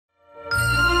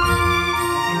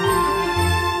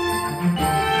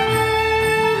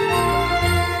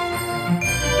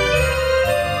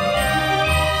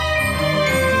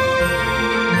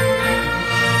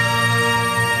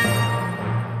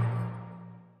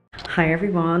Hi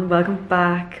everyone, welcome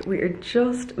back. We are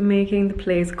just making the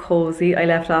place cozy. I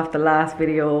left off the last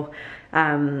video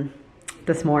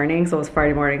this morning, so it was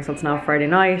Friday morning, so it's now Friday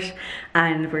night,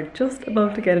 and we're just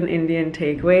about to get an Indian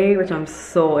takeaway, which I'm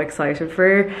so excited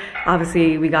for.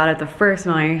 Obviously we got it the first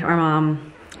night. Our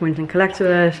mom went and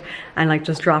collected it and like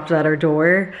just dropped it at our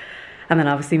door, and then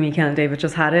obviously me, Ken and David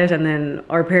just had it, and then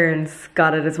our parents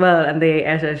got it as well and they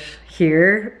ate it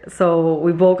here. So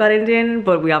we both got Indian,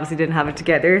 but we obviously didn't have it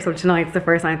together. So tonight's the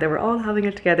first night that we're all having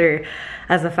it together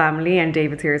as a family, and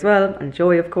David's here as well, and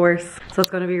Joy of course. So it's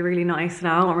going to be really nice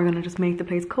now, and we're going to just make the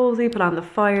place cozy, put on the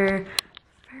fire.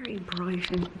 Very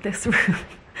bright in this room.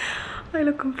 I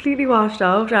look completely washed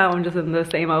out. I'm just in the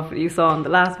same outfit you saw in the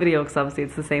last video, because obviously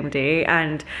it's the same day.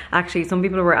 And actually some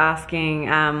people were asking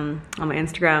on my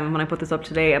Instagram when I put this up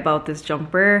today about this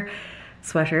jumper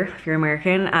sweater if you're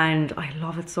American, and I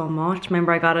love it so much.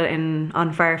 Remember I got it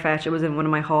on Farfetch. It was in one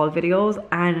of my haul videos,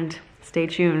 and stay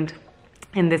tuned.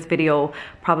 In this video,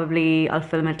 probably I'll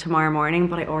film it tomorrow morning,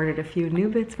 but I ordered a few new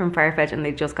bits from Farfetch and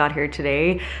they just got here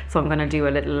today, so I'm gonna do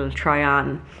a little try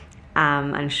on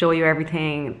and show you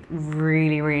everything.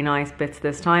 Really nice bits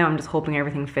this time. I'm just hoping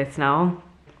everything fits now.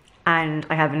 And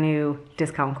I have a new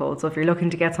discount code, so if you're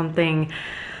looking to get something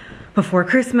before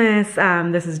Christmas,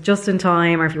 this is just in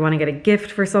time, or if you want to get a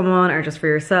gift for someone or just for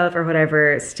yourself or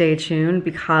whatever, stay tuned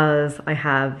because I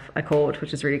have a code,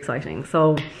 which is really exciting.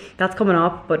 So that's coming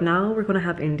up, but now we're going to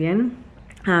have Indian.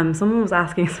 Someone was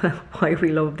asking as well why we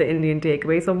love the Indian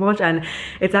takeaway so much, and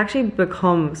it's actually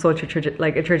become such a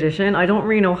tradition. I don't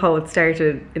really know how it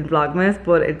started in Vlogmas,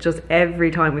 but it just,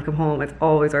 every time we come home, it's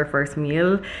always our first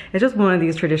meal. It's just one of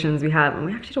these traditions we have, and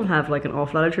we actually don't have like an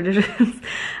awful lot of traditions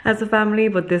as a family,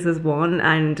 but this is one.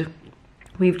 And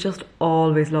we've just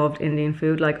always loved Indian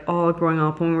food, like all growing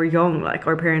up. When we were young, like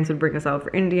our parents would bring us out for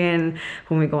Indian.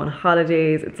 When we go on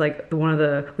holidays, it's like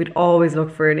we'd always look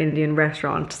for an Indian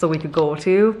restaurant so we could go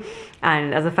to,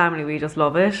 and as a family we just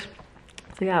love it.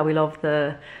 So yeah, we love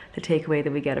the takeaway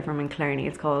that we get it from in Kerry.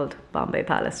 It's called Bombay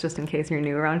Palace, just in case you're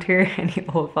new around here. Any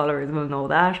old followers will know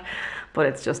that, but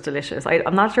it's just delicious.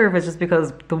 I'm not sure if it's just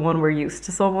because the one we're used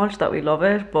to so much that we love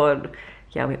it, but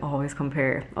yeah, we always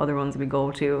compare other ones we go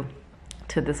to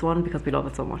this one because we love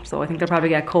it so much. So I think they'll probably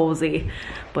get cozy,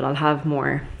 but I'll have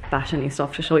more fashion-y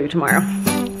stuff to show you tomorrow.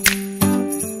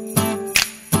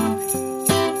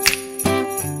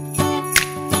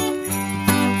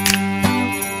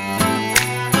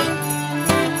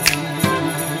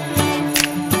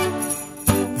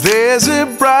 There's a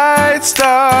bright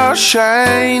star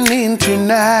shining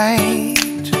tonight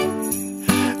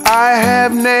I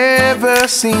have never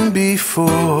seen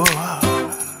before.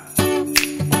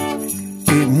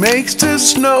 It makes the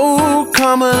snow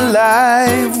come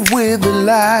alive with a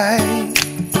light,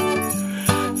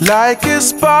 like a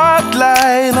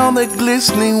spotlight on the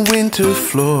glistening winter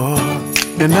floor.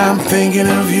 And I'm thinking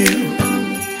of you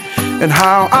and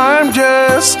how I'm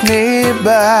just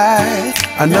nearby.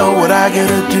 I know what I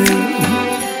gotta do.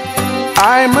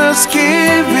 I must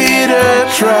give it a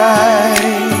try.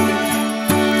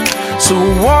 So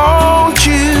won't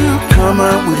you come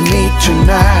up with me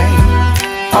tonight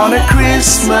on a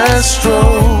Christmas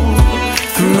stroll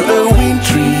through a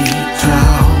wintry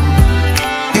town?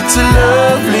 It's a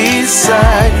lovely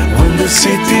sight when the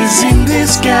city's in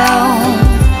this gown.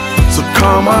 So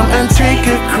come on and take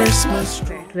a Christmas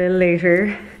stroll. A little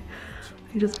later,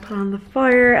 I just put on the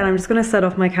fire, and I'm just gonna set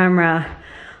up my camera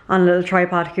on a little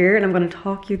tripod here, and I'm gonna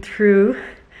talk you through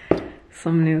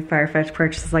some new Farfetch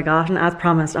purchases I got. And as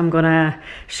promised, I'm gonna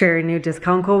share a new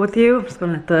discount code with you. I'm just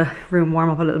gonna let the room warm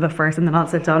up a little bit first, and then I'll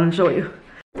sit down and show you.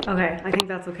 Okay, I think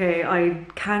that's okay. I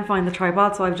can't find the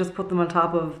tripod, so I've just put them on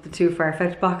top of the two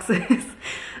Farfetch boxes.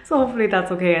 So hopefully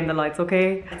that's okay and the light's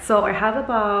okay. So I have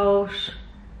about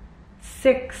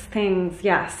 6 things,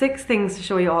 yeah, 6 things to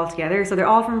show you all together. So they're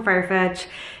all from Farfetch.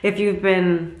 If you've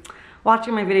been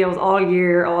watching my videos all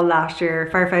year, all last year,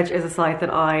 Farfetch is a site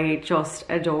that I just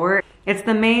adore. It's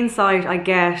the main site I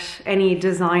get any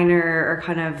designer or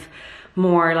kind of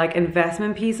more like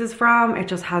investment pieces from. It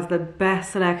just has the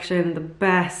best selection, the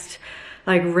best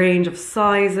like range of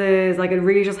sizes, like it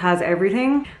really just has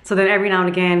everything. So then every now and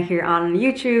again here on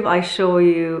YouTube I show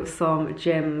you some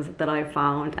gems that I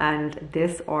found, and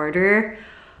this order,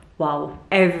 wow,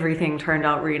 everything turned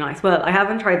out really nice. Well, I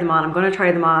haven't tried them on. I'm gonna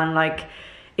try them on like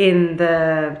in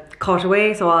the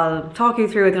cutaway, so I'll talk you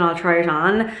through it and I'll try it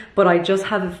on. But I just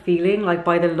have a feeling, like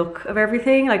by the look of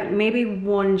everything, like maybe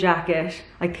one jacket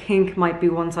I think might be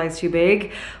one size too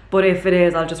big, but if it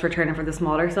is, I'll just return it for the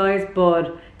smaller size.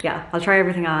 But yeah, I'll try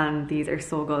everything on. These are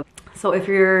so good. So if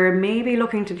you're maybe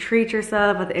looking to treat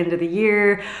yourself at the end of the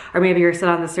year, or maybe you're still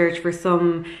on the search for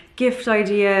some gift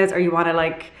ideas, or you want to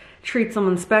like treat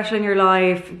someone special in your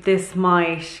life, this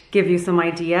might give you some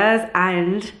ideas.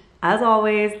 And as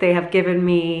always, they have given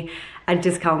me a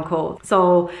discount code.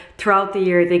 So throughout the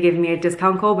year they give me a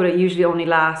discount code, but it usually only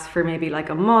lasts for maybe like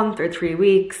a month or 3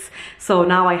 weeks. So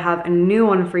now I have a new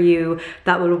one for you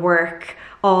that will work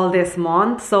all this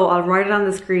month. So I'll write it on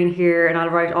the screen here, and I'll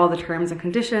write all the terms and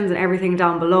conditions and everything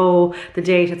down below, the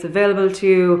date it's available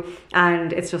to,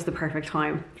 and it's just the perfect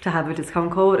time to have a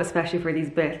discount code, especially for these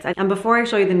bits. And before I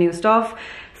show you the new stuff,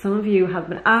 some of you have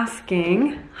been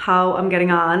asking how I'm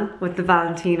getting on with the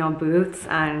Valentino boots,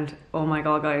 and oh my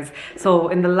god guys. So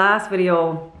in the last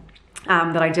video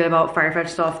that I did about Farfetch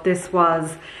stuff,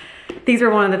 these were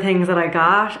one of the things that I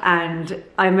got, and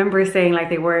I remember saying like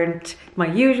they weren't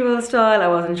my usual style. I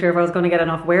wasn't sure if I was going to get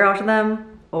enough wear out of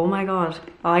them. Oh my god,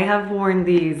 I have worn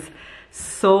these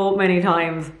so many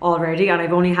times already, and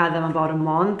I've only had them about a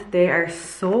month. They are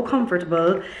so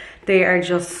comfortable. They are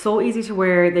just so easy to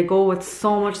wear. They go with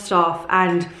so much stuff.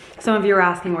 And some of you are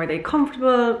asking, were they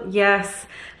comfortable? Yes.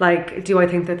 Like, do I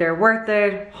think that they're worth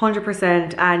it?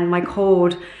 100%. And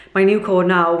my new code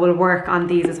now will work on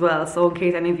these as well. So in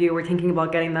case any of you were thinking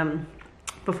about getting them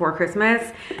before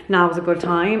Christmas, now is a good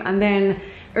time. And then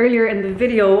earlier in the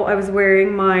video, I was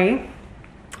wearing my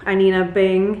Anina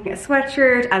Bing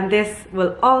sweatshirt, and this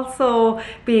will also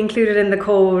be included in the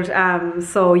code,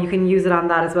 so you can use it on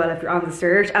that as well if you're on the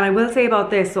search. And I will say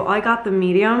about this, so I got the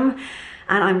medium,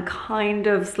 and I'm kind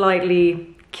of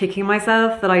slightly kicking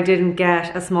myself that I didn't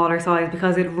get a smaller size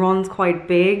because it runs quite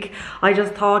big. I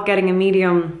just thought getting a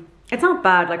medium, it's not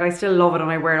bad, like I still love it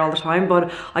and I wear it all the time,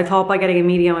 but I thought by getting a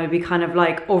medium it'd be kind of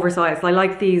like oversized. I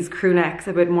like these crew necks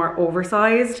a bit more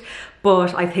oversized,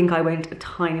 but I think I went a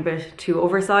tiny bit too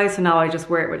oversized, so now I just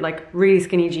wear it with like really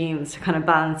skinny jeans to kind of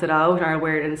balance it out, and I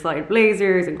wear it inside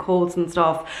blazers and coats and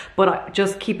stuff. But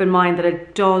just keep in mind that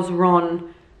it does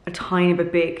run a tiny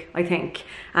bit big, I think.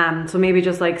 So maybe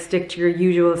just like stick to your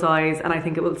usual size, and I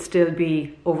think it will still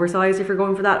be oversized if you're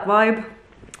going for that vibe.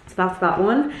 So that's that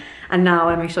one. And now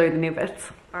let me show you the new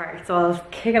bits. All right, so I'll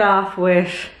kick it off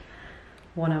with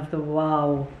one of the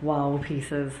wow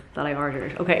pieces that I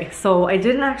ordered. Okay, so I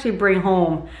didn't actually bring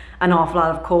home an awful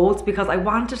lot of coats because I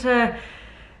wanted to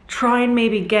try and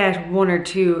maybe get 1 or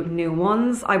 2 new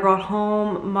ones. I brought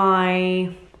home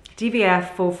my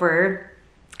DVF faux fur,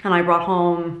 and I brought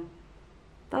home,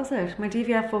 that was it, my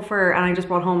DVF faux fur, and I just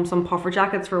brought home some puffer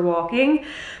jackets for walking.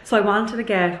 So I wanted to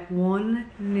get 1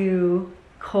 new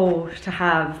coat to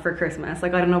have for Christmas.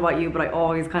 Like, I don't know about you, but I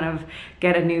always kind of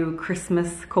get a new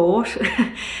Christmas coat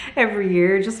every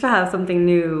year just to have something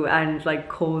new and like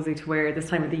cozy to wear this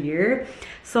time of the year.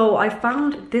 So I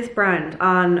found this brand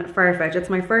on Farfetch.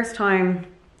 It's my first time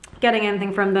getting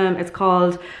anything from them. It's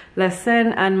called Les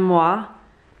Scènes and Moi.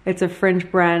 It's a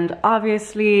French brand,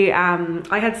 obviously.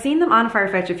 I had seen them on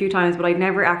Farfetch a few times, but I'd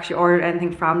never actually ordered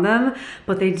anything from them.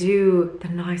 But they do the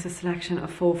nicest selection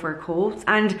of faux fur coats,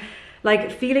 and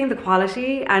like feeling the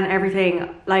quality and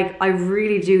everything, like I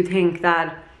really do think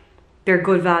that they're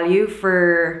good value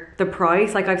for the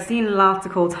price. Like I've seen lots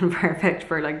of coats on Farfetch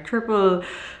for like 3,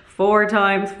 4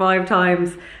 times, 5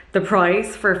 times the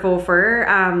price for faux fur.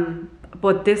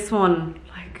 But this one,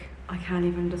 like, I can't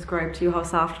even describe to you how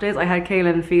soft it is. I had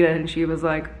Kaylin feel it and she was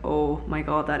like, oh my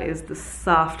god, that is the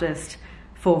softest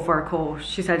faux fur coat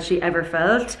she said she ever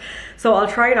felt. So I'll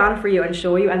try it on for you and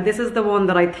show you. And this is the one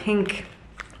that I think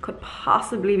could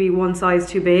possibly be 1 size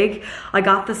too big. I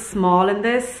got the small in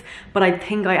this, but I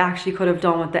think I actually could have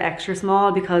done with the extra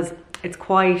small because it's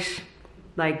quite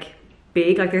like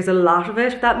big, like there's a lot of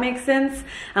it, if that makes sense,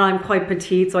 and I'm quite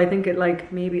petite, so I think it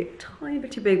like maybe a tiny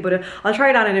bit too big, but I'll try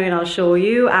it on anyway and I'll show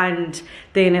you, and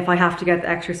then if I have to get the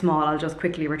extra small I'll just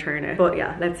quickly return it. But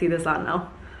yeah, let's see this on now.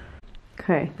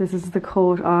 Okay, this is the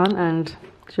coat on, and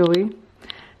Joey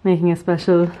making a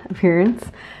special appearance.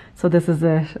 So this is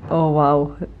it. Oh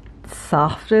wow,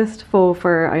 softest faux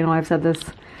fur. I know I've said this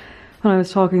when I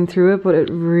was talking through it, but it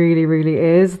really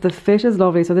is. The fit is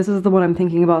lovely. So this is the one I'm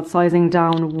thinking about sizing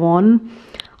down 1.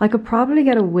 I could probably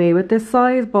get away with this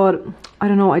size, but I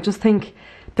don't know, I just think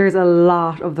there's a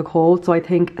lot of the coat, so I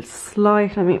think it's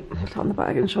slight. Let me put it on the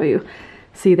bag and show you.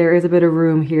 See, there is a bit of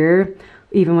room here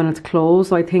even when it's closed,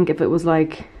 so I think if it was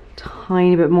like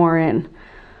tiny bit more in,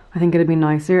 I think it'd be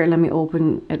nicer. Let me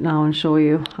open it now and show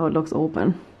you how it looks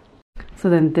open. So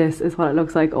then this is what it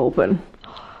looks like open.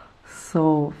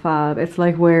 so fab. It's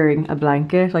like wearing a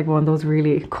blanket, like one of those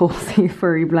really cozy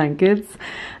furry blankets.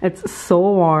 It's so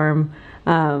warm.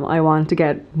 I want to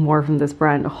get more from this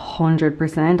brand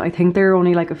 100%. I think there are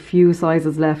only like a few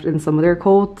sizes left in some of their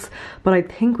coats, but I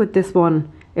think with this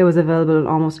one it was available in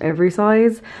almost every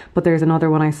size. But there's another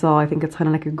one I saw, I think it's kind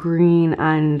of like a green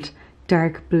and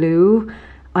dark blue.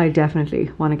 I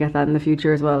definitely want to get that in the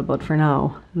future as well, but for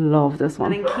now, love this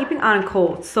one. And then keeping on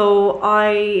coats, so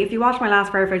if you watch my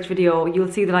last Farfetch video,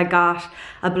 you'll see that I got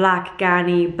a black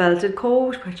Ganni belted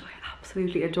coat, which I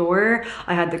absolutely adore.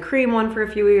 I had the cream one for a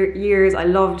few years. I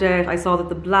loved it. I saw that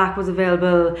the black was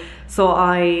available, so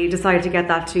I decided to get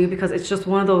that too, because it's just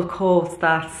one of those coats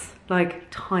that's like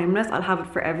timeless. I'll have it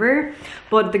forever.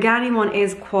 But the Ganni one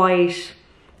is quite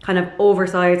kind of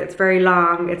oversized. It's very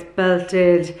long, it's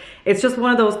belted. It's just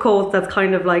one of those coats that's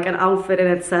kind of like an outfit in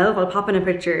itself. I'll pop in a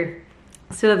picture.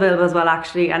 Still available as well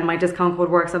actually, and my discount code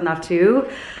works on that too.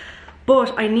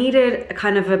 But I needed a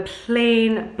kind of a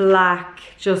plain black,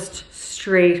 just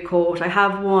straight coat. I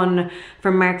have one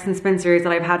from Marks and Spencer's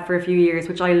that I've had for a few years,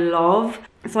 which I love.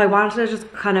 So I wanted to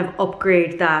just kind of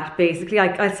upgrade that basically.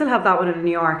 I still have that one in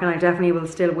New York and I definitely will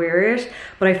still wear it,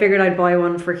 but I figured I'd buy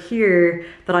one for here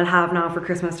that I'll have now for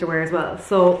Christmas to wear as well.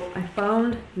 So I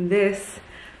found this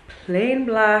plain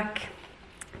black,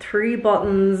 3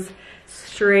 buttons,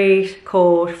 straight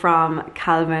coat from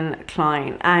Calvin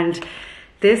Klein, and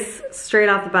this straight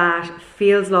off the bat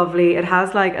feels lovely. It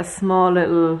has like a small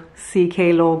little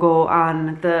CK logo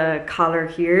on the collar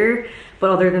here,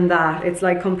 but other than that it's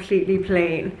like completely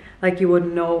plain, like you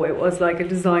would know it was like a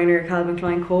designer Calvin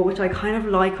Klein coat, which I kind of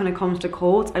like when it comes to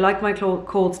coats. I like my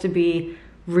coats to be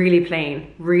really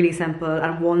plain, really simple,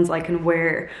 and ones I can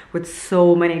wear with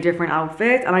so many different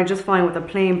outfits. And I just find with a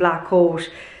plain black coat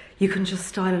you can just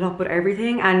style it up with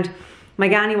everything. And my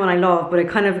Ganni one I love, but it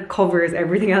kind of covers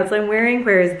everything else I'm wearing,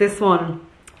 whereas this one,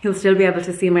 you'll still be able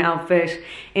to see my outfit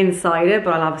inside it,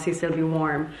 but I'll obviously still be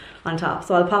warm on top.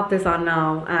 So I'll pop this on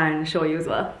now and show you as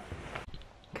well.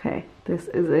 Okay, this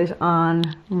is it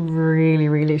on. Really,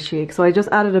 really chic. So I just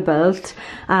added a belt.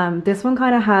 This one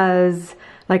kind of has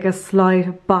like a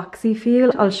slight boxy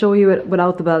feel. I'll show you it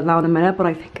without the belt now in a minute, but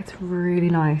I think it's really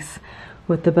nice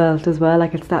with the belt as well.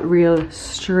 Like it's that real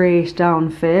straight down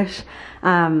fit.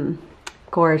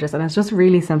 Gorgeous, and it's just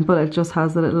really simple. It just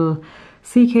has the little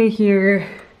CK here,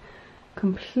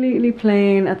 completely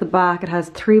plain at the back. It has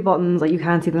 3 buttons. Like you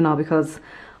can't see them now because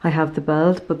I have the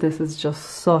belt, but this is just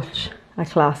such a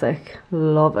classic.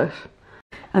 Love it.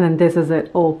 And then this is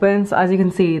it open. So as you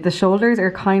can see, the shoulders are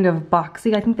kind of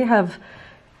boxy. I think they have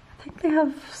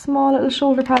small little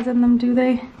shoulder pads in them, do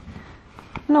they?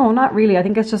 No, not really. I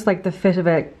think it's just like the fit of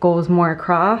it goes more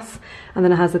across, and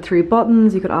then it has the 3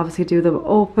 buttons. You could obviously do them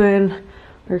open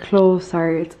or close.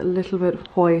 Sorry, it's a little bit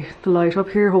white, the light up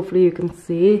here, hopefully you can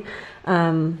see.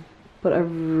 But a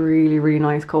really, really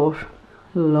nice coat.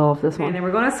 Love this one. And then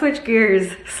we're going to switch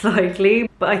gears slightly,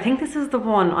 but I think this is the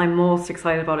one I'm most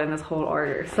excited about in this whole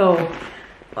order. So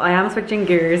I am switching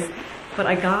gears, but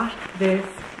I got this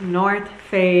North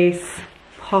Face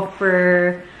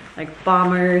puffer, like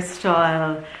bomber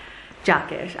style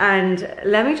jacket. And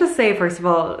let me just say, first of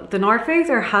all, the North Face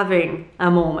are having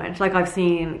a moment. Like I've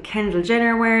seen Kendall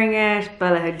Jenner wearing it,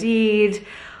 Bella Hadid,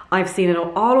 I've seen it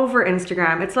all over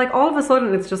Instagram. It's like all of a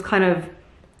sudden it's just kind of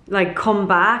like come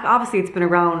back. Obviously it's been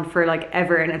around for like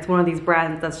ever, and it's one of these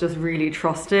brands that's just really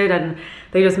trusted and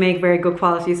they just make very good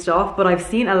quality stuff. But I've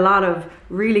seen a lot of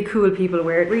really cool people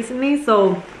wear it recently.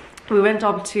 So we went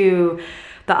up to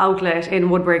the outlet in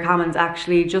Woodbury Commons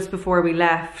actually just before we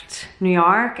left New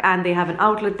York, and they have an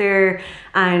outlet there,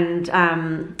 and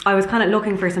I was kind of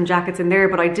looking for some jackets in there,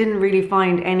 but I didn't really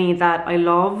find any that I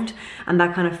loved and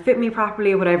that kind of fit me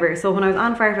properly or whatever. So when I was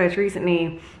on Farfetch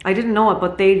recently, I didn't know it,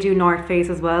 but they do North Face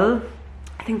as well.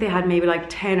 I think they had maybe like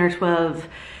 10 or 12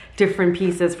 different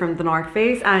pieces from the North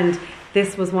Face, and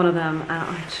this was one of them, and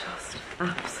I just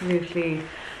absolutely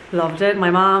loved it. My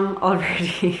mom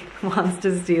already wants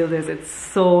to steal this. It's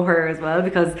so her as well,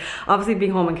 because obviously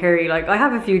being home in Kerry, like I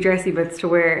have a few dressy bits to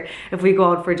wear if we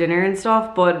go out for dinner and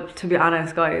stuff, but to be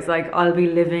honest guys, like I'll be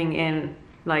living in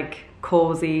like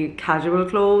cozy casual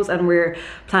clothes, and we're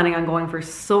planning on going for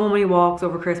so many walks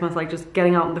over Christmas, like just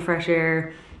getting out in the fresh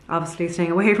air, obviously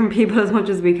staying away from people as much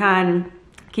as we can,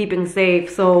 keeping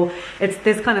safe. So it's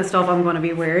this kind of stuff I'm going to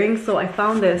be wearing. So I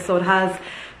found this. So it has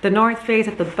the North Face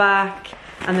at the back,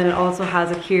 and then it also has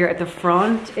it here at the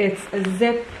front. It's a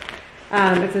zip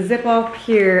up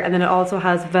here, and then it also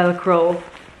has Velcro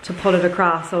to pull it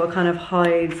across, so it kind of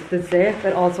hides the zip.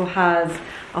 It also has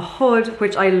a hood,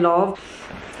 which I love.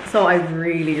 So I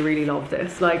really, really love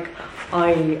this. Like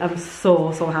I am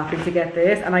so happy to get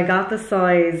this, and I got the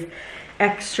size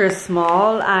extra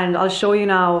small, and I'll show you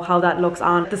now how that looks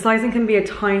on. The sizing can be a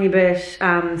tiny bit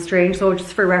strange, so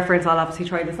just for reference I'll obviously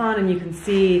try this on and you can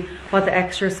see what the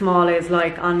extra small is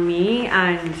like on me.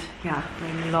 And yeah,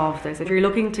 I love this. If you're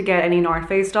looking to get any North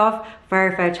Face stuff,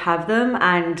 Farfetch have them,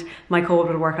 and my code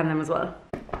will work on them as well.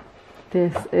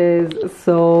 This is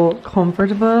so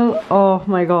comfortable. Oh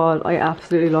my god, I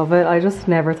absolutely love it. I just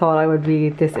never thought I would be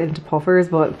this into puffers,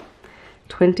 but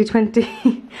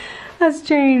 2020 has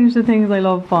changed the things I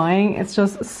love buying. It's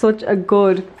just such a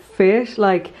good fit.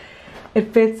 Like,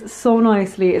 it fits so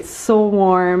nicely. It's so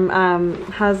warm.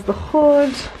 Has the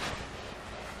hood.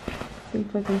 See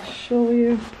if I can show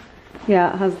you.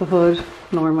 Yeah, it has the hood.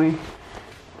 Ignore my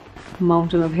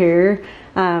mountain of hair.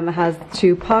 It has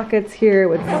 2 pockets here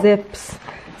with zips,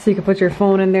 so you can put your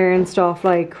phone in there and stuff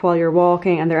like while you're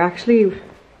walking. And they're actually,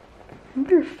 I think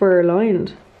they're fur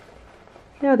lined.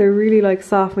 Yeah, they're really like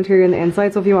soft material on the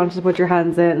inside, so if you wanted to put your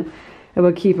hands in, it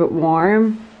would keep it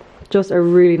warm. Just a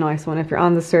really nice one if you're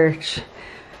on the search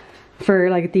for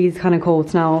like these kind of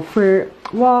coats now for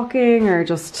walking or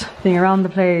just being around the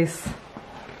place.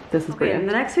 This is great. And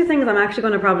the next 2 things I'm actually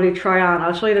going to probably try on.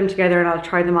 I'll show you them together and I'll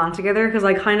try them on together, because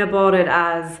I kind of bought it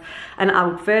as an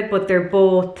outfit, but they're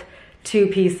both 2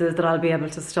 pieces that I'll be able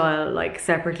to style like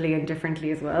separately and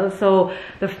differently as well. So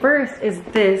the first is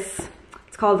this.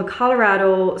 It's called the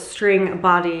Colorado String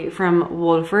Body from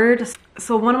Wolford.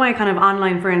 So one of my kind of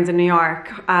online friends in New York,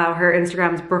 her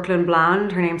Instagram's Brooklyn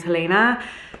Blonde, her name's Helena.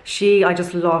 I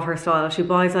just love her style. She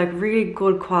buys like really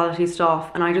good quality stuff,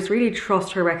 and I just really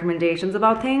trust her recommendations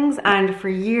about things. And for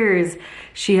years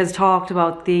she has talked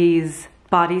about these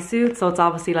bodysuits. So it's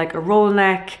obviously like a roll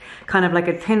neck, kind of like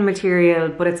a thin material,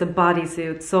 but it's a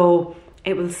bodysuit, so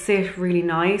it will sit really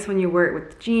nice when you wear it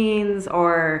with jeans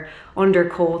or under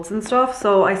coats and stuff.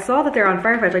 So I saw that they're on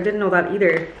Farfetch. I didn't know that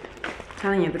either. I'm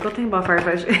telling you, the good thing about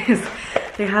Farfetch is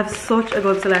they have such a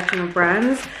good selection of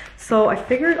brands. So I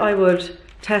figured I would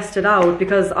test it out,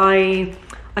 because I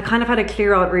kind of had a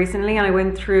clear out recently, and I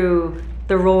went through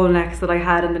the roll necks that I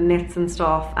had and the knits and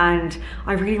stuff, and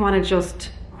I really want to just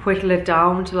whittle it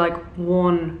down to like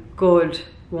one good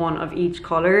one of each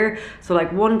color. So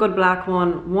like one good black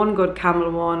one good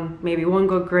camel one, maybe one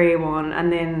good gray one,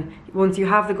 and then once you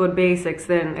have the good basics,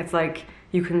 then it's like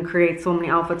you can create so many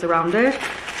outfits around it.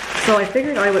 So I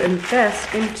figured I would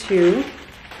invest into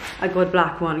a good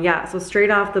black one. Yeah, so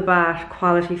straight off the bat,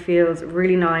 quality feels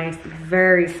really nice,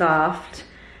 very soft.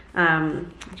 It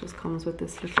just comes with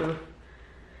this little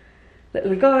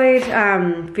guide.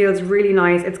 Feels really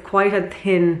nice. It's quite a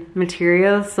thin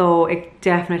material, so it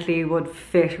definitely would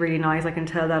fit really nice. I can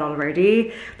tell that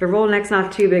already. The roll neck's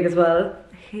not too big as well.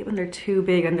 I hate when they're too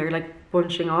big and they're like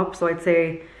bunching up, so I'd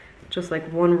say just like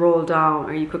one roll down,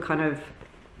 or you could kind of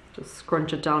just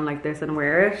scrunch it down like this and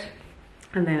wear it.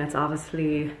 And then it's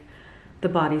obviously the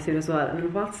bodysuit as well.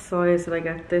 And what size did I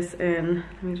get this in?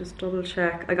 Let me just double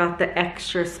check. I got the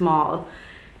extra small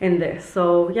in this.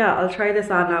 So yeah, I'll try this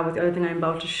on now with the other thing I'm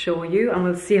about to show you, and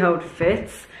we'll see how it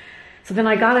fits. So then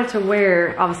I got it to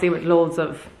wear obviously with loads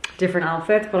of different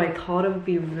outfits, but I thought it would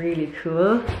be really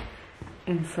cool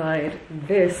inside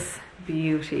this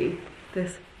beauty,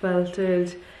 this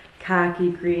belted khaki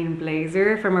green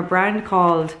blazer from a brand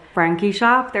called Frankie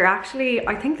Shop. They're actually,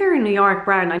 I think they're a New York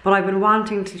brand, but I've been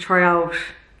wanting to try out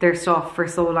their stuff for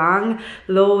so long.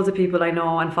 Loads of people I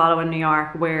know and follow in New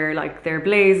York wear like their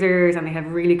blazers, and they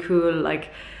have really cool like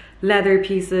leather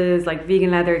pieces, like vegan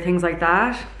leather, things like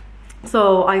that.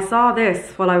 So I saw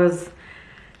this while I was,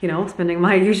 you know, spending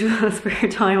my usual spare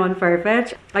time on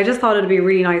Farfetch. I just thought it'd be a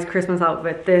really nice Christmas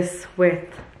outfit, this with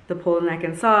the pull neck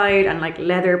inside and like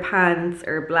leather pants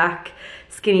or black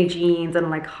skinny jeans and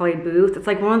like high boots. It's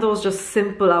like one of those just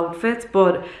simple outfits,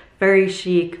 but very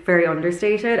chic, very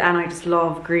understated, and I just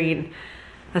love green,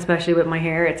 especially with my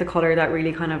hair. It's a color that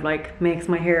really kind of like makes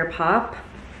my hair pop.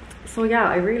 So yeah,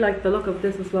 I really like the look of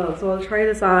this as well. So I'll try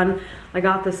this on. I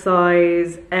got the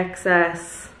size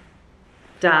XS-S.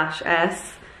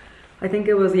 I think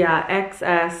it was, yeah,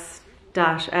 XS-S,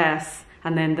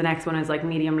 and then the next one is like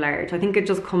medium large. I think it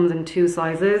just comes in 2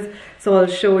 sizes. So I'll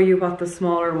show you what the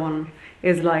smaller one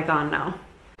is like on now.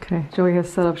 Okay, Joey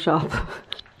has set up shop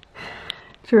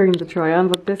during the try on,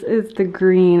 but this is the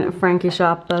green Frankie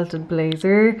Shop belted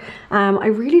blazer. I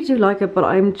really do like it, but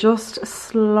I'm just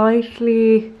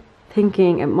slightly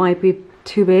thinking it might be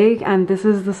too big, and this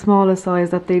is the smallest size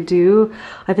that they do.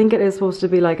 I think it is supposed to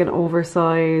be like an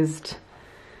oversized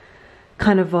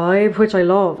kind of vibe, which I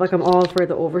love. Like, I'm all for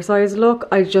the oversized look.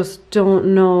 I just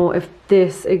don't know if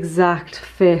this exact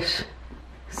fit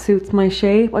suits my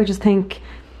shape. I just think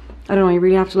I don't know, you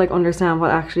really have to like understand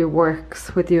what actually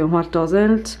works with you and what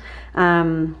doesn't. I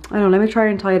don't know, let me try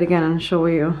and tie it again and show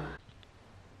you.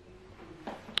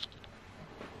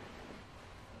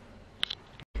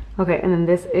 Okay, and then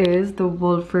this is the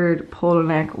Wolford polo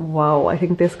neck. Wow, I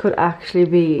think this could actually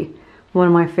be one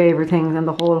of my favorite things in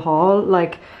the whole haul.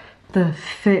 Like the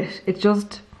fit, it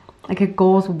just, like it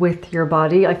goes with your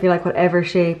body. I feel like whatever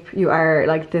shape you are,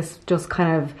 like this just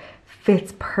kind of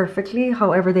fits perfectly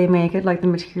however they make it. Like the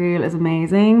material is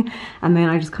amazing. And then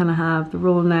I just kind of have the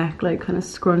roll neck like kind of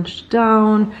scrunched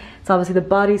down. It's obviously the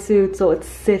bodysuit, so it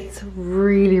sits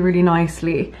really, really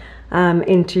nicely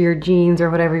into your jeans or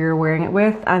whatever you're wearing it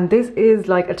with. And this is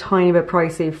like a tiny bit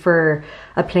pricey for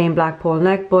a plain black polo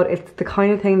neck, but it's the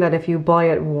kind of thing that if you buy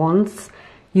it once,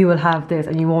 you will have this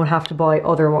and you won't have to buy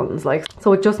other ones. Like,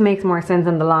 so it just makes more sense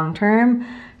in the long term.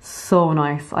 So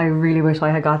nice. I really wish I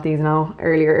had got these now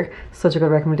earlier. Such a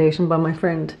good recommendation by my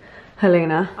friend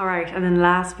Helena. All right, and then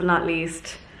last but not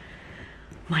least,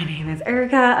 my name is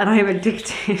Erika and I am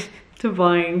addicted to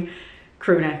buying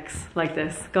crew necks like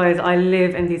this. Guys, I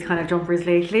live in these kind of jumpers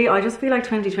lately. I just feel like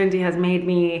 2020 has made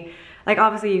me, like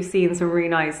obviously you've seen some really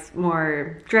nice,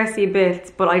 more dressy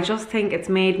bits, but I just think it's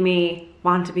made me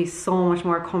want to be so much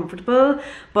more comfortable.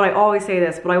 But I always say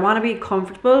this, but I want to be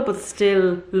comfortable but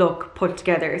still look put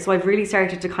together. So I've really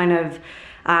started to kind of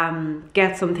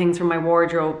get some things from my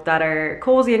wardrobe that are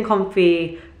cozy and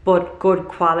comfy but good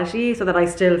quality, so that I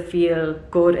still feel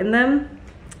good in them.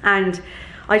 And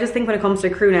I just think when it comes to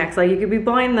crew necks, like you could be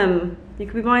buying them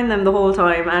the whole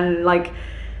time, and like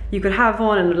you could have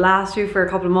one and it'll last you for a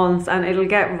couple of months and it'll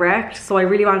get wrecked. So I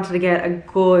really wanted to get a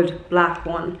good black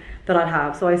one that I'd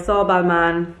have. So I saw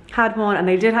Balmain had one, and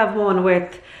they did have one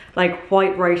with like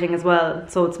white writing as well,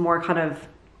 so it's more kind of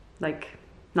like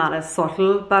not as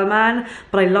subtle Balmain,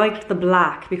 but I liked the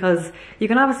black because you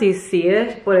can obviously see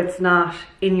it, but it's not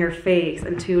in your face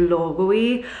and too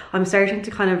logo-y. I'm starting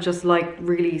to kind of just like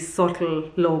really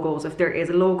subtle logos if there is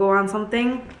a logo on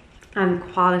something, and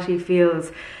quality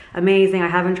feels amazing. I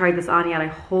haven't tried this on yet. I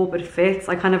hope it fits.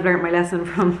 I kind of learned my lesson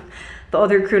from the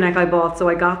other crew neck I bought, so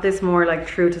I got this more like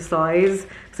true to size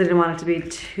because I didn't want it to be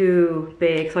too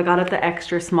big. So I got it the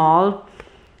extra small,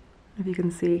 if you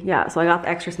can see. Yeah, so I got the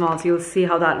extra small, so you'll see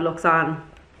how that looks on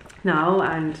now,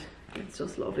 and it's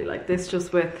just lovely. Like this,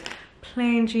 just with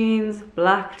plain jeans,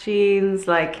 black jeans,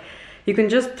 like you can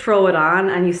just throw it on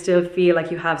and you still feel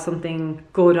like you have something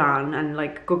good on and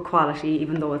like good quality,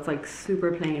 even though it's like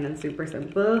super plain and super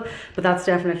simple. But that's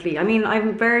definitely, I mean,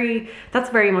 that's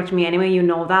very much me anyway, you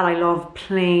know that. I love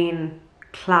plain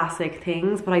classic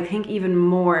things, but I think even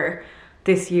more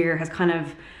this year has kind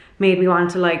of made me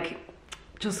want to like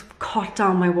just cut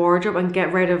down my wardrobe and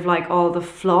get rid of like all the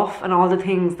fluff and all the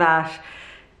things that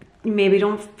maybe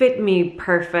don't fit me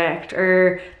perfect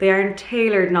or they aren't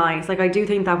tailored nice. Like I do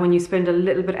think that when you spend a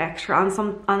little bit extra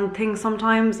on things,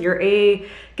 sometimes you're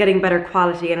getting better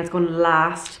quality and it's going to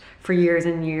last for years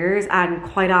and years, and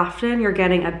quite often you're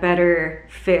getting a better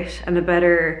fit and a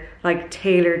better like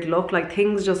tailored look. Like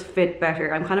things just fit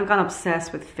better. I'm kind of gone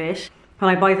obsessed with fit.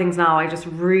 When I buy things now, I just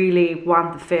really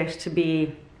want the fit to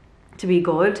be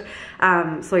good.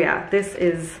 So yeah, this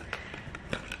is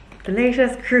the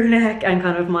latest crew neck and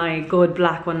kind of my good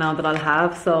black one now that I'll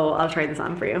have, so I'll try this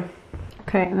on for you.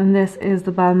 Okay, and then this is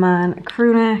the Balmain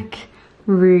crew neck.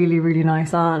 Really, really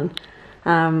nice on.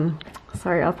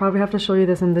 Sorry, I'll probably have to show you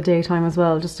this in the daytime as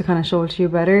well, just to kind of show it to you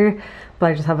better,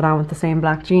 but I just have it on with the same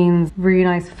black jeans. Really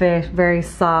nice fit, very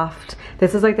soft.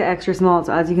 This is like the extra small,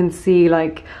 so as you can see,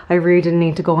 like I really didn't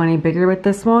need to go any bigger with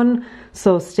this one,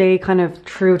 so stay kind of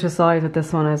true to size with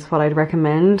this one is what I'd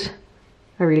recommend.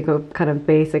 A really good kind of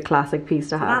basic classic piece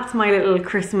to have. That's my little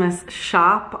Christmas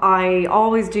shop. I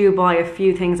always do buy a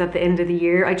few things at the end of the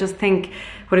year. I just think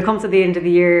when it comes to the end of the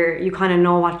year, you kind of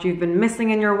know what you've been missing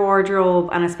in your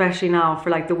wardrobe, and especially now for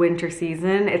like the winter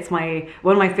season, it's one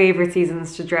of my favorite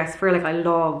seasons to dress for. Like I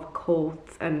love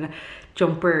coats and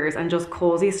jumpers and just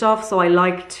cozy stuff, so I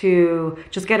like to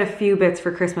just get a few bits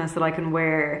for Christmas that I can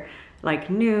wear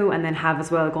like new and then have as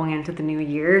well going into the new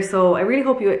year. So I really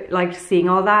hope you liked seeing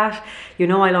all that. You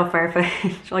know I love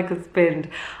Farfetch. I could spend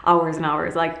hours and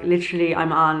hours. Like literally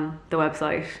I'm on the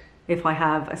website if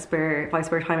I spare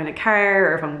time in a car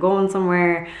or if I'm going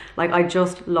somewhere. Like I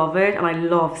just love it, and I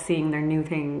love seeing their new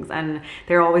things, and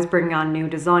they're always bringing on new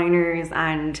designers,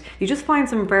 and you just find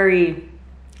some very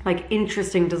like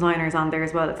interesting designers on there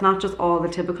as well. It's not just all the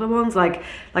typical ones, like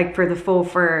for the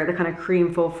faux fur, the kind of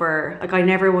cream faux fur, like I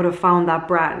never would have found that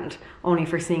brand only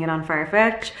for seeing it on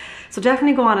Farfetch. So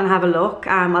definitely go on and have a look.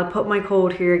 I'll put my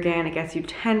code here again. It gets you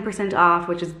 10% off,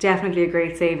 which is definitely a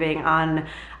great saving on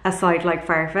a site like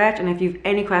Farfetch. And if you've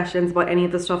any questions about any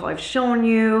of the stuff I've shown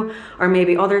you, or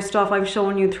maybe other stuff I've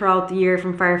shown you throughout the year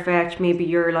from Farfetch, maybe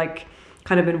you're like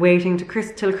kind of been waiting till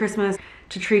Christmas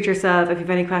to treat yourself. If you have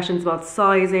any questions about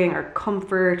sizing or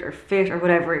comfort or fit or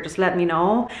whatever, just let me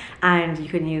know and you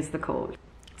can use the code.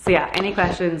 So yeah, any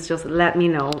questions, just let me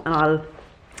know and I'll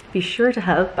be sure to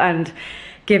help and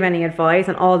give any advice,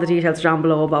 and all the details down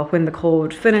below about when the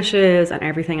code finishes and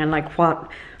everything, and like what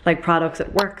like products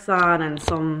it works on and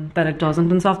some that it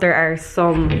doesn't and stuff. There are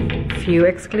some few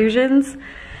exclusions.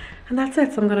 And that's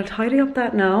it, so I'm gonna tidy up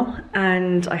that now,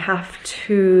 and I have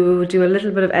to do a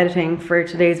little bit of editing for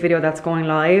today's video that's going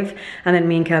live, and then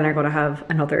me and Kellen are gonna have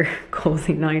another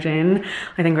cozy night in.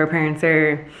 I think our parents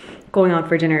are going out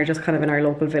for dinner just kind of in our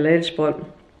local village, but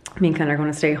me and Kellen are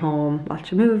gonna stay home,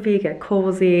 watch a movie, get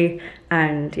cozy,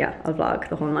 and yeah, I'll vlog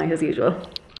the whole night as usual.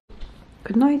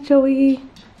 Good night, Joey.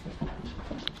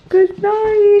 Good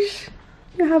night.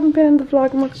 You haven't been in the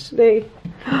vlog much today.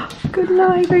 Good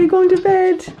night. Are you going to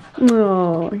bed?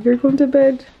 No, you're going to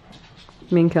bed.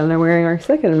 Me and Kellen are wearing our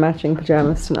second matching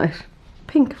pajamas tonight.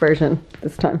 Pink version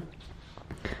this time.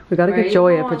 We gotta get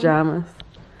Joey a pajamas.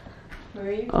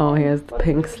 Oh, he has the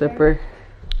pink slipper.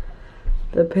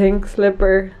 The pink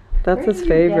slipper. That's his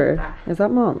favorite. Is that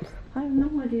Mom's? I have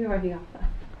no idea where he got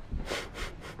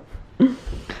that.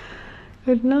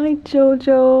 Good night,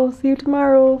 Jojo. See you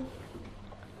tomorrow.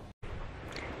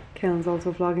 Kellen's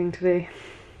also vlogging today.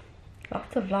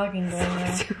 Lots of vlogging going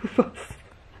on. Two of us.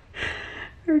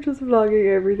 We're just vlogging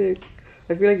everything.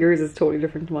 I feel like yours is totally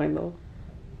different to mine though.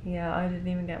 Yeah, I didn't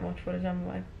even get much footage on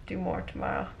mine. Do more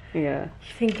tomorrow. Yeah.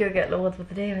 You think you'll get loads, but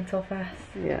the day went so fast.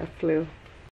 Yeah, it flew.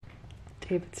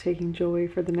 David's taking Joey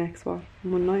for the next what?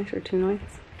 1 night or 2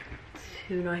 nights?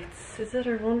 2 nights. Is it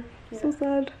or 1? Yeah. So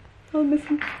sad. I'll miss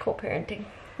him. Co-parenting.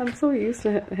 I'm so used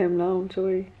to him now,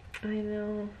 Joey. I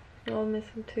know. I'll miss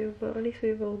him too, but at least we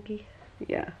have Vogie.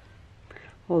 Yeah.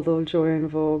 Although Joey and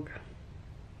Vogue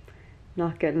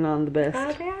not getting on the best.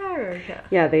 Ah, they are.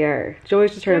 Yeah, they are.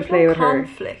 Joey's just trying to play with her.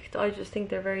 Conflict. I just think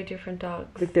they're very different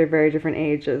dogs. Like they're very different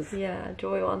ages. Yeah,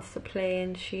 Joey wants to play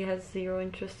and she has 0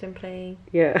 interest in playing.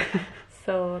 Yeah.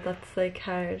 So that's like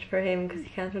hard for him because he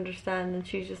can't understand, and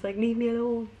she's just like, leave me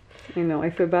alone. I know.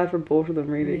 I feel bad for both of them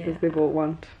really, because they both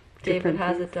want. David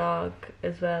has a dog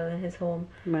as well in his home,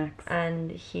 Max,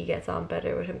 and he gets on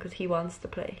better with him because he wants to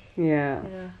play. Yeah.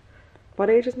 Yeah.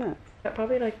 What age is Max? Yeah,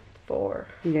 probably like 4.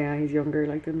 Yeah, he's younger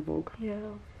like than Vogue. Yeah.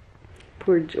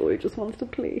 Poor Joey just wants to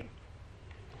play.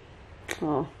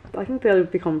 Oh, I think they'll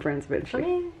become friends eventually. I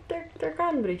mean, they're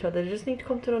grand with each other. They just need to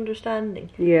come to an understanding.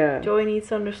 Yeah. Joey needs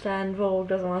to understand Vogue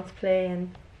doesn't want to play,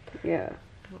 and yeah,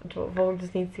 Vogue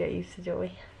just needs to get used to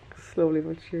Joey. Slowly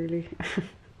but surely.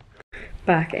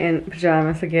 Back in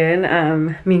pajamas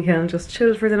again. Me and Kellen just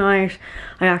chilled for the night.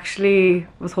 I actually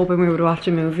was hoping we would watch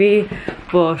a movie,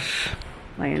 but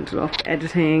I ended up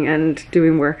editing and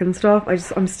doing work and stuff.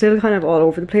 I'm still kind of all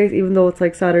over the place, even though it's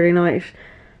like Saturday night.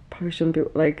 Probably shouldn't be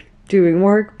like doing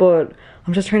work, but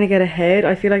I'm just trying to get ahead.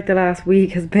 I feel like the last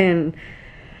week has been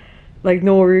like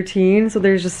no routine, so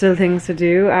there's just still things to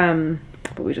do.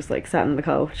 But we just like sat on the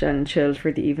couch and chilled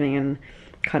for the evening and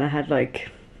kind of had like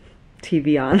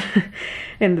TV on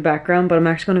in the background. But I'm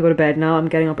actually going to go to bed now. I'm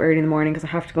getting up early in the morning because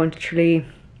I have to go into Tralee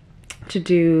to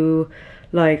do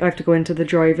like, I have to go into the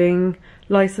driving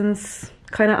license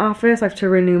kind of office. I have to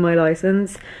renew my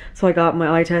license. So I got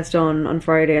my eye test done on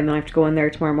Friday, and then I have to go in there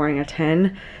tomorrow morning at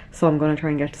 10. So I'm going to try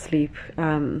and get to sleep. I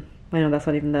know that's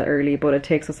not even that early, but it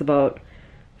takes us about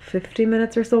 50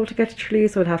 minutes or so to get to Tralee,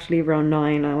 so I'd have to leave around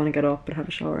 9. I want to get up and have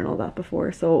a shower and all that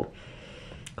before, so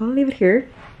I'm gonna leave it here.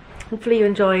 Hopefully you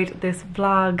enjoyed this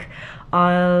vlog.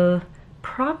 I'll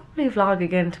probably vlog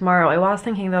again tomorrow. I was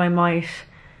thinking that I might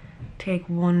take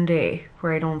one day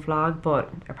where I don't vlog,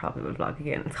 but I probably will vlog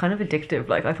again. It's kind of addictive.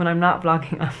 Like when I'm not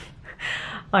vlogging,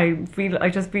 I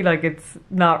just feel like it's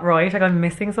not right, like I'm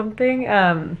missing something.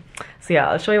 So yeah,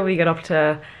 I'll show you what we get up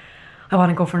to. I want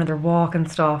to go for another walk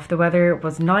and stuff. The weather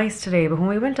was nice today, but when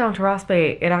we went down to Ross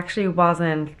Bay, it actually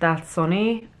wasn't that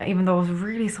sunny, even though it was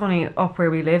really sunny up where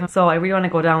we live. So I really want to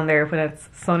go down there when it's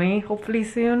sunny, hopefully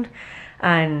soon,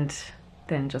 and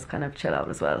then just kind of chill out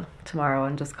as well tomorrow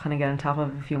and just kind of get on top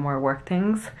of a few more work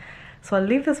things. So I'll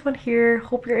leave this one here.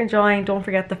 Hope you're enjoying. Don't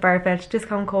forget the Farfetch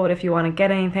discount code if you want to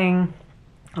get anything.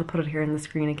 I'll put it here on the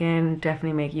screen again.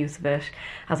 Definitely make use of it.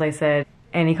 As I said,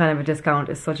 any kind of a discount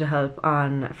is such a help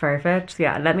on Farfetch. So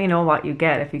yeah, let me know what you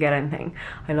get if you get anything.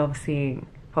 I love seeing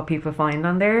what people find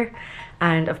on there.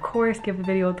 And of course, give the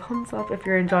video a thumbs up if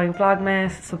you're enjoying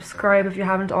Vlogmas. Subscribe if you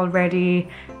haven't already.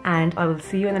 And I will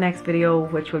see you in the next video,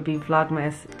 which will be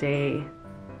Vlogmas day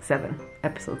 7,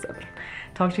 episode 7.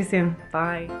 Talk to you soon.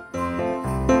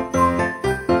 Bye.